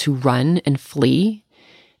instinct was to run and flee.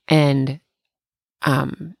 And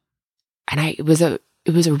it was a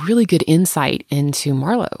really good insight into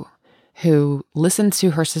Marlo, who listens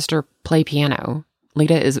to her sister play piano.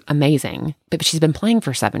 Lita is amazing, but she's been playing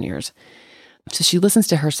for 7 years. So she listens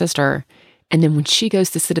to her sister, and then when she goes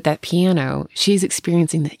to sit at that piano, she's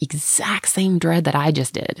experiencing the exact same dread that I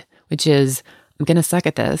just did, which is, I'm going to suck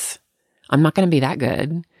at this. I'm not going to be that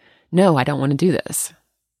good. No, I don't want to do this.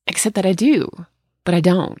 Except that I do, but I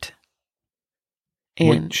don't.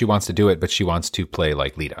 And she wants to do it, but she wants to play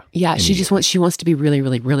like Lita. Yeah, she wants to be really,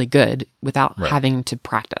 really, really good without having to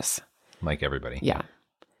practice. Like everybody. Yeah.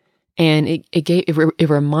 And it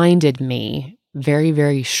reminded me very,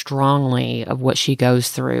 very strongly of what she goes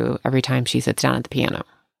through every time she sits down at the piano.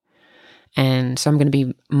 And so I'm going to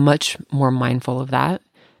be much more mindful of that,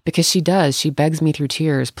 because she begs me through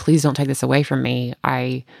tears, please don't take this away from me.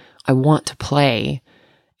 I want to play.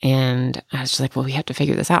 And I was just like, well, we have to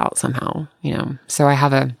figure this out somehow, you know? So I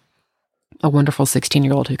have a wonderful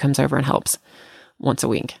 16-year-old who comes over and helps once a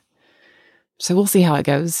week. So we'll see how it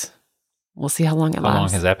goes. We'll see how long it lasts. How long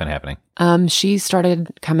has that been happening? She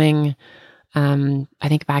started coming, I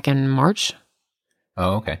think back in March.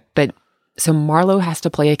 Oh, okay. But so Marlo has to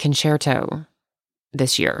play a concerto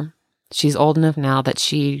this year. She's old enough now that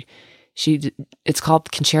it's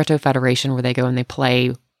called Concerto Federation, where they go and they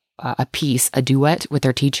play a duet with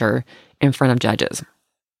their teacher in front of judges.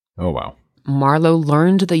 Oh, wow. Marlo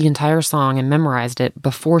learned the entire song and memorized it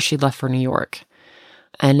before she left for New York.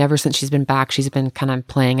 And ever since she's been back, she's been kind of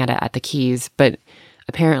playing at it at the keys. But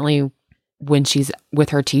apparently when she's with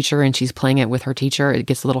her teacher and she's playing it with her teacher, it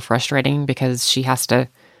gets a little frustrating because she has to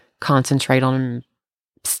concentrate on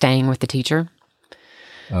staying with the teacher.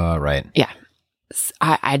 Right. Yeah.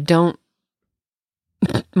 I don't.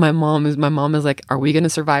 My mom is like, are we going to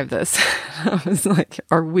survive this? I was like,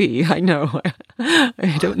 are we? I know.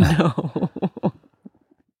 I don't know.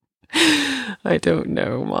 I don't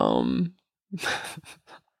know, Mom.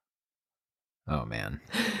 Oh, man.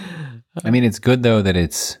 I mean, it's good, though, that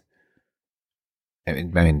I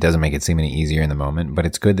mean, it doesn't make it seem any easier in the moment, but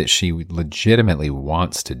it's good that she legitimately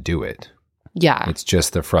wants to do it. Yeah. It's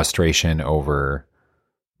just the frustration over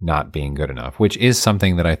not being good enough, which is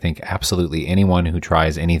something that I think absolutely anyone who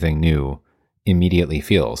tries anything new immediately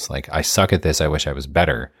feels. Like, I suck at this, I wish I was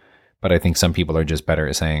better. But I think some people are just better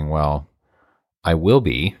at saying, well, I will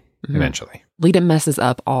be eventually. Lita messes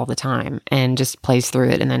up all the time and just plays through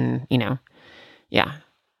it. And then, yeah.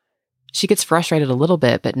 She gets frustrated a little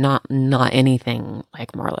bit, but not anything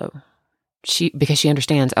like Marlo. Because she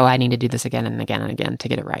understands, I need to do this again and again and again to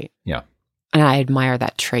get it right. Yeah. And I admire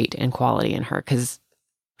that trait and quality in her, because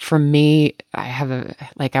for me, I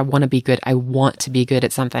want to be good. I want to be good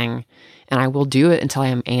at something, and I will do it until I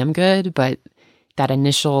am good. But that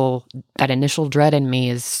initial dread in me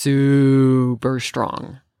is super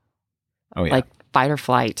strong. Oh yeah. Like fight or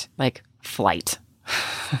flight, like flight.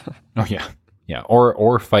 Oh yeah. Yeah.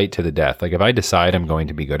 Or fight to the death. Like, if I decide I'm going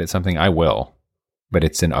to be good at something, I will, but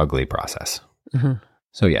it's an ugly process. Mm-hmm.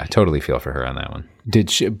 So yeah, totally feel for her on that one.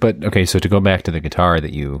 So to go back to the guitar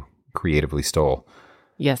that you creatively stole.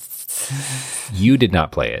 Yes. You did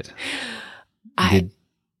not play it.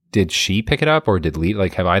 Did she pick it up, or did Lee,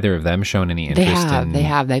 have either of them shown any interest in? They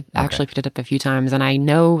have. They've actually picked it up a few times, and I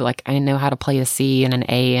know how to play a C and an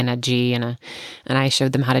A and a G and I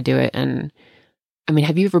showed them how to do it. And I mean,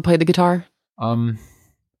 have you ever played the guitar?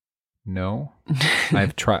 No.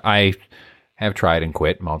 I have tried and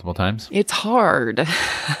quit multiple times. It's hard.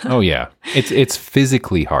 Oh yeah. It's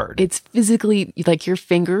physically hard. It's physically, like, your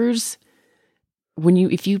fingers, when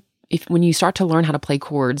you start to learn how to play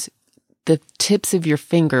chords, the tips of your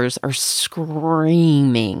fingers are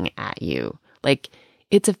screaming at you. Like,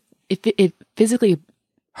 it physically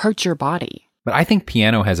hurts your body. But I think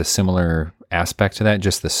piano has a similar aspect to that,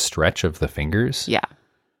 just the stretch of the fingers. Yeah.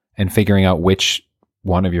 And figuring out which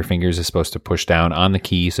one of your fingers is supposed to push down on the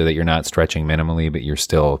key so that you're not stretching minimally, but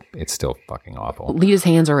it's still fucking awful. Lita's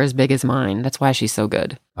hands are as big as mine. That's why she's so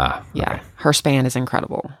good. Okay. Yeah. Her span is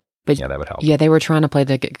incredible. But yeah, that would help. Yeah, they were trying to play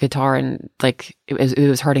the guitar, and it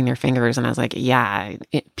was hurting their fingers. And I was like, yeah,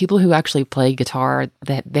 people who actually play guitar,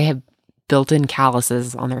 they have built-in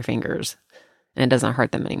calluses on their fingers, and it doesn't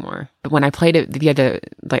hurt them anymore. But when I played it the other,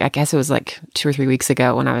 like I guess it was like 2 or 3 weeks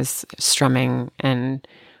ago when I was strumming and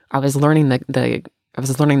I was learning I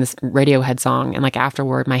was learning this Radiohead song, and like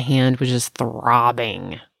afterward, my hand was just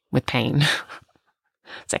throbbing with pain.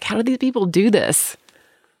 It's like, how do these people do this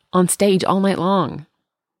on stage all night long?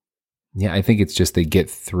 Yeah, I think it's just they get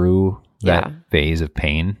through that phase of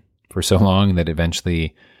pain for so long that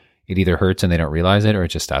eventually it either hurts and they don't realize it, or it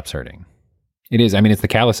just stops hurting. It is. I mean, it's the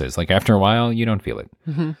calluses. Like after a while, you don't feel it,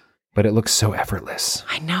 but it looks so effortless.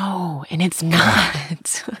 I know, and it's not.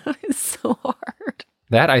 It's so hard.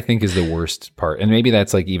 That I think is the worst part. And maybe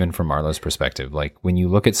that's like even from Marlo's perspective. Like when you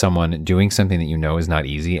look at someone doing something that you know is not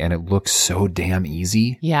easy and it looks so damn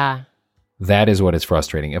easy. Yeah. That is what is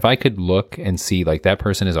frustrating. If I could look and see like that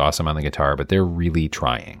person is awesome on the guitar, but they're really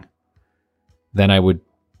trying, then I would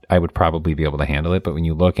probably be able to handle it. But when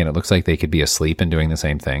you look and it looks like they could be asleep and doing the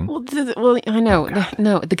same thing. Well, I know.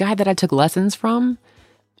 No, the guy that I took lessons from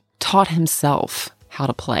taught himself how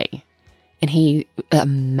to play. And he, a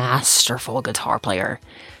masterful guitar player,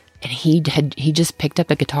 and he just picked up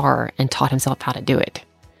a guitar and taught himself how to do it.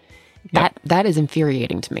 Yep. That is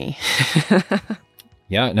infuriating to me.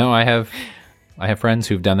 Yeah, no, I have friends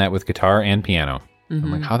who've done that with guitar and piano. I'm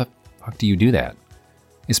like, how the fuck do you do that?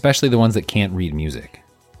 Especially the ones that can't read music.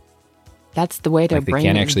 That's the way their like brain they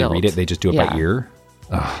can't is actually built. read it; they just do it by ear.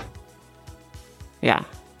 Ugh. Yeah.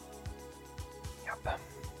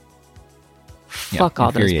 Fuck Yeah,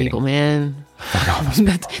 all those people, man.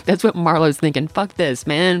 That's what Marlo's thinking. Fuck this,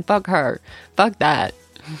 man. Fuck her. Fuck that.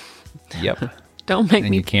 Yep. Don't make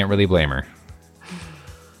and me. you can't really blame her.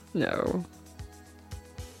 No.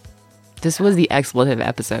 This was the expletive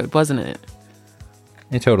episode, wasn't it?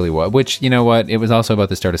 It totally was. Which, you know what? It was also about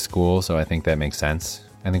the start of school, so I think that makes sense.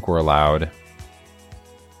 I think we're allowed.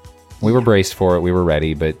 We were braced for it. We were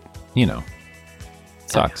ready, but, you know,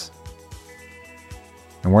 it sucks.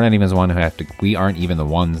 And we're not even the one who have to. We aren't even the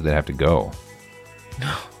ones that have to go.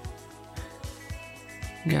 No.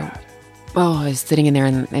 Oh, I was sitting in there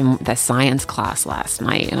in that science class last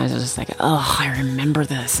night, and I was just like, oh, I remember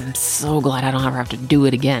this. I'm so glad I don't ever have to do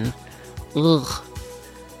it again. Ugh.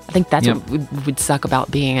 I think that's what would suck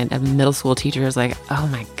about being a middle school teacher is like, oh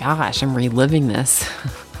my gosh, I'm reliving this.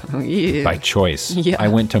 Yeah. By choice. Yeah. I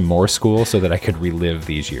went to more school so that I could relive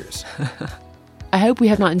these years. I hope we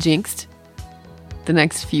have not jinxed the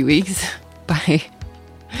next few weeks by,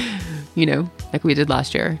 like we did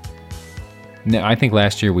last year. No, I think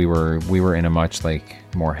last year we were in a much like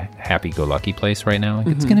more happy-go-lucky place right now. Like,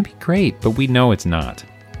 it's going to be great, but we know it's not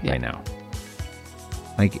right now.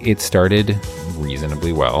 Like it started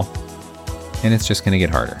reasonably well, and it's just going to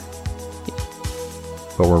get harder.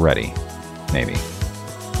 But we're ready, maybe.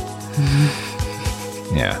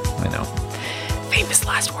 Yeah, I know. Famous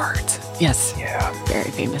last words. Yes. Yeah.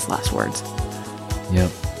 Very famous last words.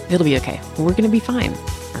 Yep. It'll be okay. We're going to be fine.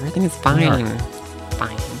 Everything is fine.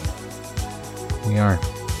 Fine. We are.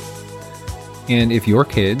 And if your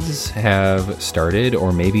kids have started,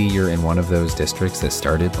 or maybe you're in one of those districts that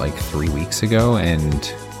started like 3 weeks ago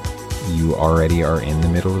and you already are in the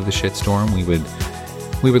middle of the shitstorm, we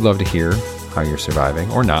would love to hear how you're surviving,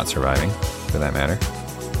 or not surviving for that matter.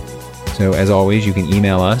 So as always, you can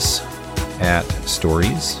email us at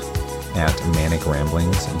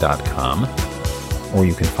stories@manicramblings.com, or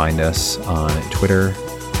you can find us on Twitter,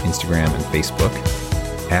 Instagram, and Facebook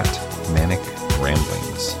at Manic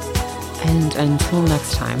Ramblings. And until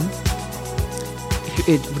next time,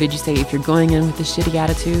 what did you say? If you're going in with a shitty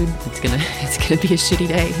attitude, it's gonna be a shitty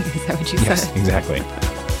day. Is that what you said? Yes, exactly.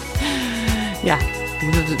 Yeah,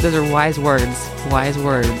 those are wise words. Wise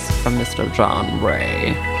words from Mr. John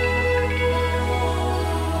Ray.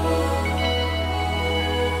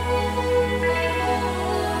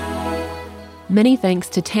 Many thanks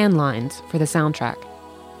to Tan Lines for the soundtrack,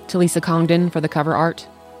 to Lisa Congdon for the cover art,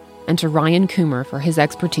 and to Ryan Coomer for his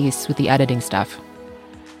expertise with the editing stuff.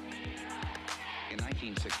 In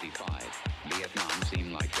 1965, Vietnam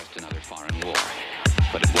seemed like just another foreign war.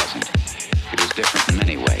 But it wasn't. It was different in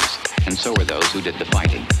many ways, and so were those who did the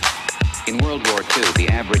fighting. In World War II, the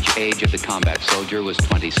average age of the combat soldier was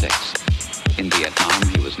 26. In Vietnam,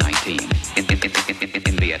 he was 19. In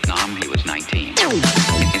Vietnam, he was 19. In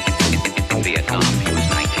Vietnam, he was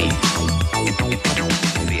 19. In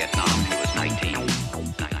Vietnam, he was 19. 19.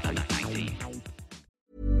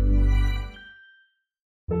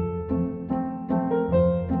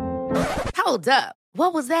 Hold up.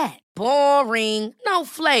 What was that? Boring. No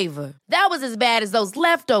flavor. That was as bad as those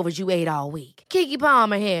leftovers you ate all week. Keke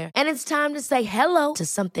Palmer here, and it's time to say hello to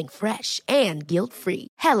something fresh and guilt-free.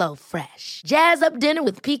 Hello Fresh. Jazz up dinner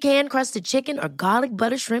with pecan-crusted chicken or garlic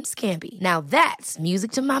butter shrimp scampi. Now that's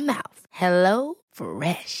music to my mouth. Hello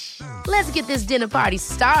Fresh. Let's get this dinner party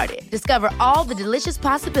started. Discover all the delicious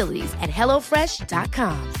possibilities at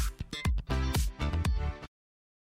hellofresh.com.